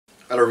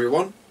Hello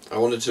everyone, I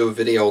wanted to do a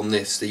video on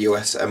this, the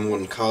US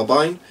M1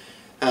 Carbine,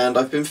 and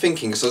I've been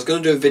thinking, so I was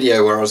going to do a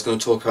video where I was going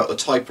to talk about the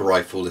type of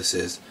rifle this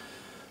is,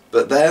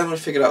 but then I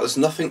figured out there's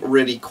nothing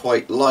really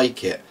quite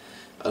like it,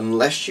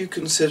 unless you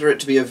consider it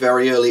to be a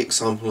very early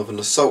example of an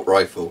assault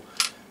rifle,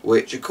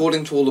 which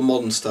according to all the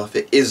modern stuff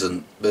it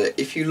isn't, but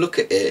if you look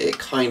at it, it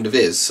kind of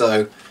is.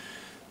 So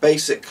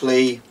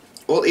basically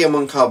what the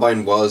M1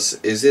 Carbine was,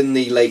 is in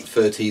the late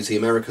 30s the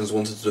Americans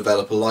wanted to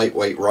develop a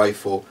lightweight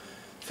rifle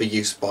for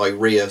use by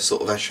rear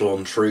sort of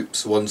echelon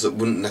troops, ones that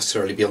wouldn't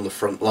necessarily be on the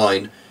front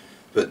line,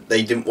 but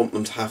they didn't want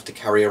them to have to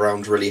carry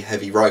around really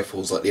heavy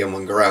rifles like the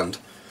M1 Garand.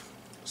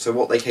 So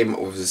what they came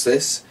up with is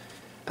this,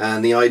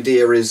 and the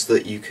idea is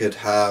that you could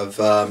have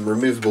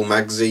removable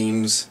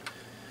magazines.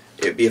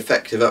 It'd be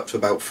effective up to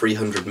about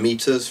 300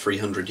 meters,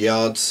 300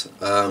 yards,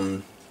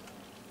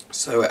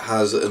 so it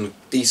has a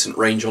decent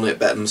range on it,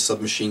 better than a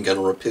submachine gun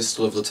or a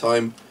pistol of the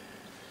time.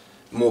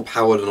 More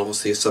power than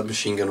obviously a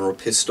submachine gun or a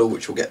pistol,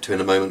 which we'll get to in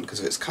a moment because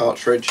of its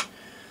cartridge,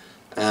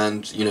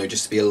 and you know,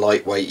 just to be a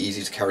lightweight,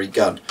 easy to carry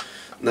gun.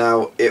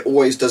 Now it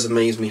always does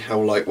amaze me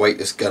how lightweight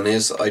this gun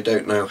is. I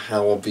don't know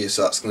how obvious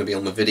that's going to be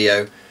on the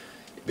video,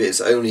 but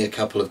it's only a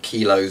couple of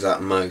kilos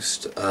at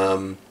most.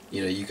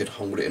 You know, you could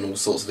hold it in all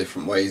sorts of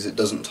different ways. It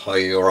doesn't tie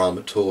your arm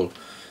at all.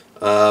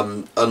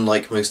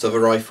 Unlike most other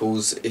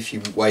rifles, if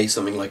you weigh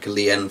something like a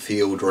Lee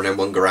Enfield or an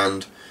M1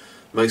 Garand,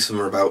 most of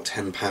them are about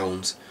 10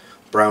 pounds.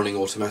 Browning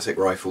automatic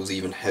rifles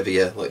even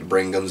heavier, like the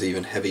Brain Gun's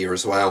even heavier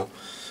as well.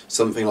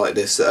 Something like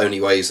this that only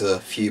weighs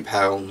a few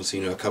pounds,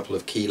 you know, a couple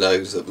of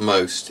kilos at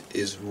most,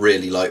 is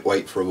really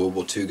lightweight for a World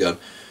War II gun,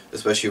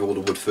 especially with all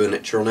the wood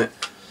furniture on it.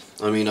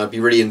 I mean, I'd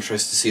be really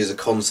interested to see as a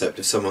concept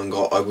if someone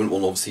got, I wouldn't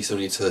want obviously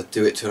somebody to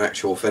do it to an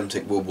actual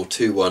authentic World War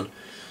II one,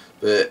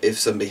 but if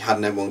somebody had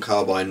an M1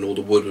 Carbine and all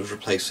the wood was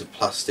replaced with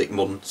plastic,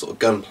 modern sort of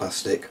gun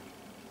plastic,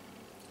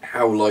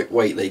 how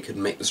lightweight they could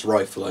make this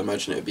rifle. I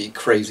imagine it would be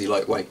crazy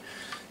lightweight.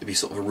 It'd be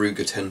sort of a Ruger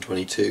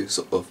 1022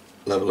 sort of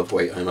level of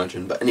weight, I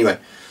imagine. But anyway,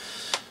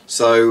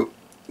 so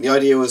the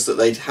idea was that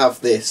they'd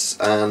have this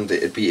and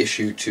it'd be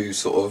issued to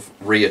sort of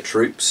rear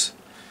troops,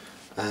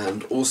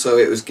 and also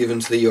it was given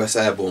to the US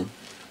Airborne.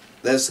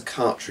 There's the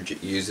cartridge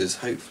it uses,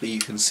 hopefully you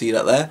can see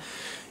that there.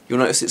 You'll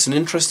notice it's an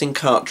interesting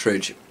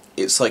cartridge.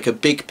 It's like a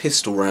big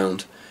pistol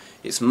round.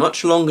 It's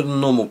much longer than a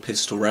normal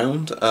pistol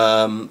round.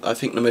 I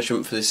think the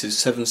measurement for this is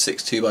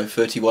 7.62 by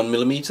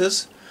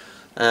 31mm.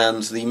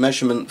 And the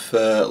measurement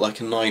for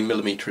like a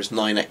 9mm is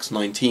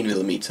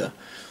 9x19mm.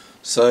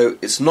 So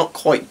it's not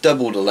quite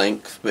double the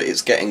length, but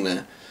it's getting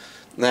there.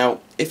 Now,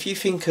 if you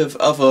think of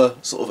other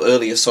sort of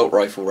early assault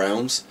rifle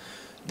rounds,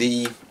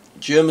 the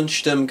German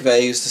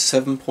Sturmgewehr is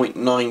the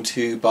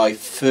 7.92 by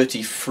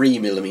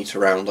 33mm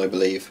round, I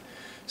believe.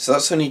 So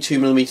that's only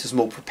 2mm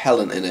more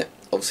propellant in it.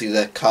 Obviously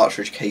their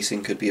cartridge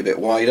casing could be a bit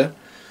wider,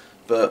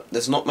 but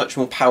there's not much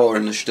more power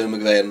in the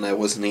Sturmgewehr than there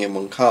was in the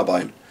M1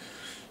 Carbine.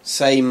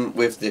 Same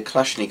with the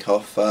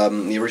Kalashnikov,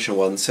 the original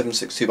one,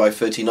 7.62 by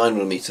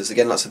 39mm.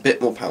 Again, that's a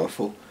bit more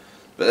powerful,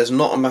 but there's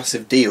not a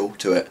massive deal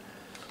to it.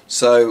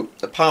 So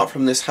apart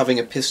from this having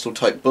a pistol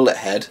type bullet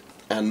head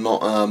and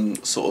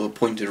not sort of a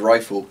pointed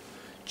rifle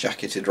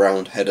jacketed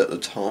round head at the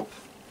top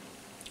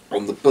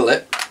on the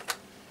bullet,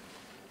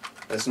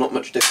 there's not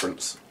much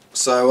difference.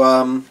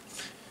 So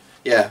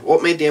yeah,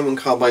 what made the M1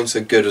 Carbine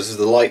so good is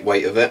the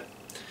lightweight of it.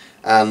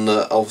 And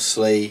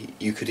obviously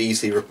you could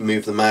easily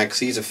remove the mags.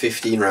 These are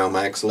 15 round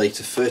mags,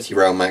 later 30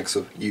 round mags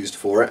were used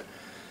for it,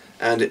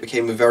 and it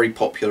became a very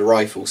popular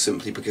rifle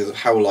simply because of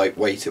how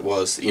lightweight it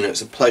was. You know,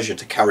 it's a pleasure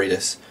to carry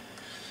this.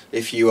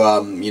 If you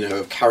you know,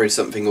 have carried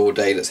something all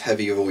day that's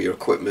heavy with all your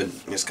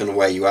equipment, it's going to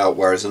wear you out,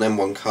 whereas an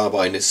M1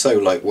 Carbine is so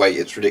lightweight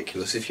it's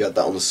ridiculous. If you had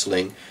that on a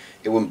sling,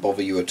 it wouldn't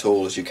bother you at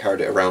all as you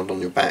carried it around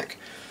on your back.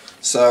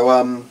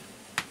 So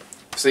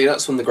see,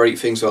 that's one of the great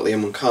things about the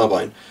M1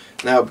 Carbine.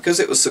 Now, because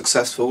it was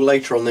successful,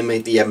 later on they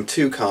made the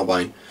M2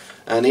 Carbine,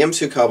 and the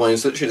M2 Carbine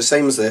is literally the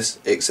same as this,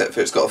 except for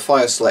it's got a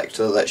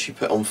fire-selector that lets you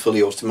put on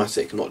fully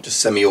automatic, not just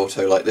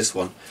semi-auto like this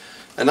one.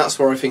 And that's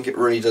where I think it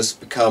really does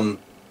become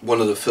one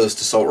of the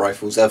first assault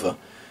rifles ever,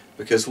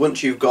 because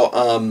once you've got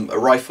a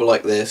rifle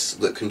like this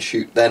that can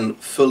shoot then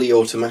fully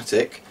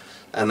automatic,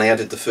 and they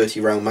added the 30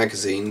 round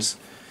magazines,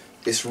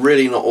 it's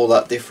really not all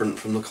that different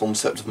from the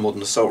concept of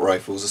modern assault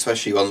rifles,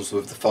 especially ones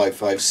with the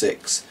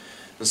 5.56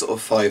 and sort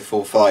of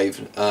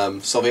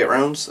 5.45 Soviet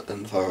rounds,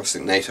 and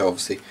 5.56 NATO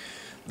obviously,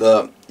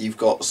 that you've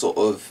got sort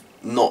of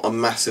not a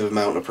massive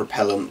amount of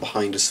propellant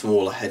behind a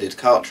smaller headed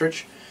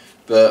cartridge,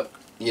 but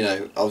you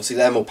know, obviously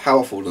they're more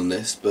powerful than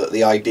this, but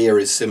the idea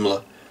is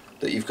similar,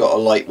 that you've got a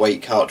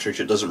lightweight cartridge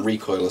that doesn't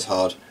recoil as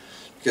hard,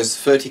 because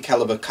the 30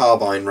 caliber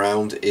carbine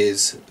round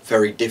is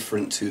very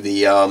different to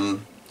the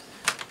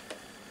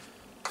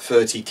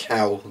 30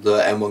 cal the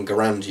M1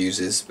 Garand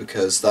uses,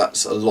 because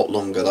that's a lot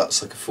longer.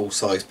 That's like a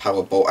full-size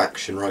power bolt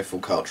action rifle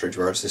cartridge,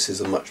 whereas this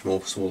is a much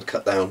more small,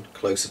 cut down,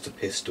 closer to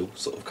pistol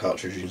sort of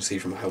cartridge. You can see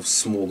from how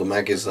small the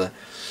mag is there.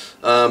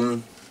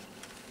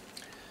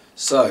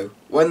 So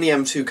when the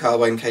M2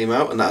 Carbine came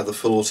out and that had the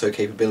full auto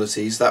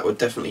capabilities, that would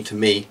definitely to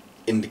me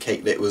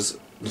indicate that it was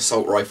an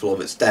assault rifle of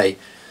its day.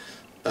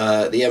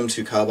 the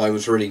M2 Carbine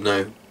was really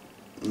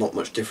not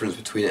much difference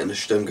between it and the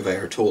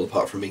Sturmgewehr at all,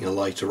 apart from being a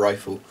lighter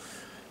rifle.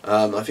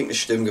 I think the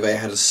Sturmgewehr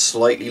had a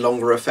slightly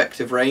longer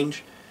effective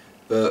range,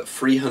 but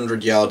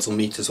 300 yards or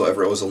meters,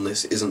 whatever it was on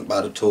this, isn't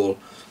bad at all,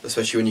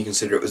 especially when you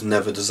consider it was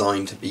never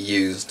designed to be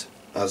used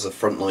as a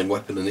frontline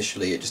weapon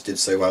initially. It just did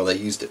so well they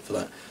used it for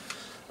that.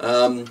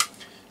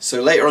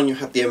 So later on you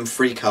had the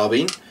M3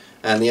 Carbine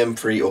and the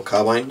M3 or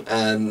Carbine,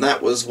 and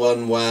that was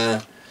one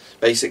where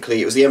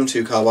basically it was the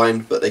M2 Carbine,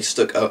 but they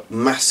stuck a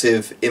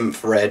massive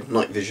infrared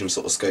night vision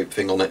sort of scope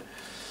thing on it,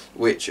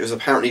 which was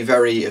apparently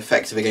very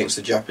effective against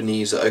the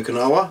Japanese at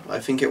Okinawa, I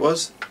think it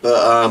was.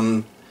 But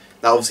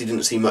that obviously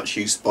didn't see much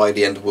use by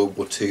the end of World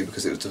War II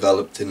because it was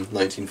developed in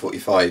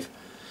 1945.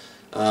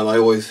 I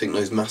always think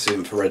those massive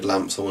infrared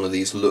lamps on one of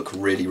these look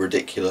really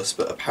ridiculous,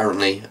 but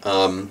apparently,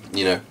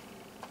 you know,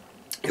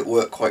 it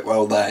worked quite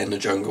well there in the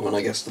jungle, and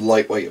I guess the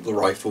lightweight of the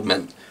rifle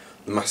meant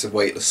the massive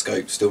weight of the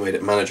scope still made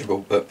it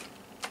manageable. But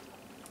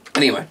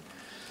anyway,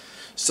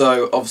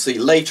 so obviously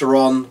later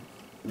on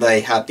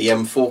they had the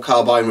M4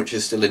 Carbine, which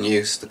is still in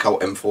use, the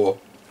Colt M4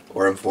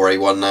 or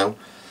M4A1 now,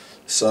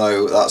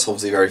 so that's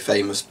obviously very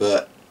famous,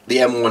 but the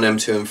M1,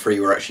 M2 and M3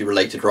 were actually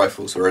related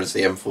rifles, whereas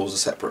the M4 is a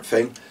separate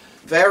thing.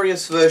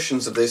 Various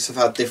versions of this have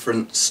had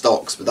different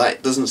stocks, but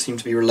that doesn't seem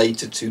to be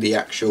related to the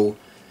actual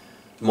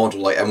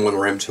model, like M1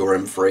 or M2 or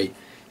M3.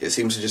 It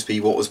seems to just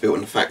be what was built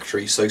in the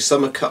factory. So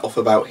some are cut off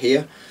about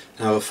here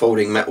and have a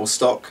folding metal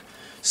stock.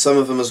 Some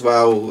of them as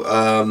well,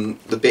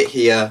 the bit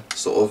here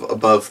sort of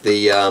above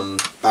the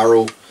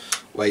barrel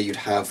where you'd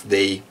have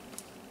the,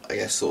 I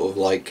guess, sort of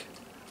like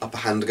upper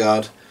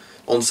handguard.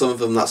 On some of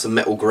them that's a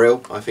metal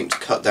grill, I think to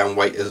cut down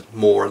weight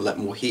more and let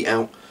more heat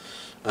out.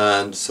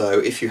 And so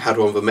if you had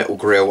one with a metal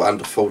grill and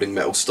a folding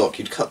metal stock,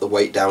 you'd cut the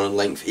weight down in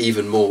length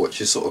even more,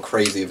 which is sort of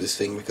crazy of this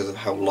thing because of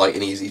how light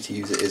and easy to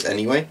use it is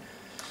anyway.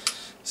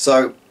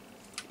 So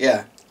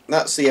yeah,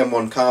 that's the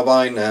M1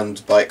 Carbine,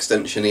 and by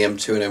extension the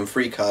M2 and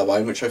M3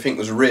 Carbine, which I think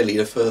was really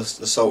the first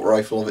assault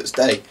rifle of its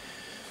day.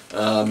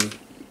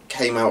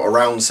 Came out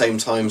around the same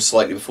time,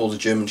 slightly before the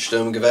German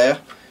Sturmgewehr,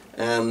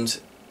 and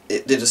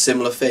it did a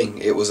similar thing.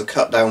 It was a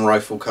cut down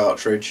rifle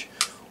cartridge,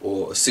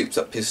 or a souped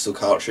up pistol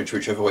cartridge,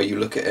 whichever way you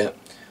look at it,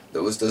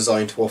 that was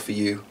designed to offer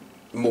you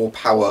more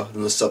power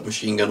than the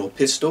submachine gun or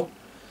pistol,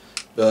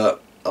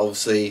 but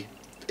obviously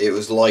it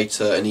was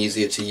lighter and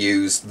easier to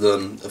use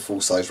than a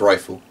full-size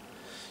rifle.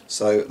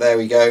 So there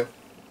we go,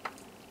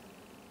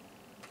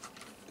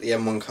 the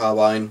M1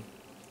 Carbine,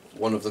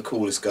 one of the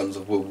coolest guns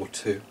of World War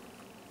II.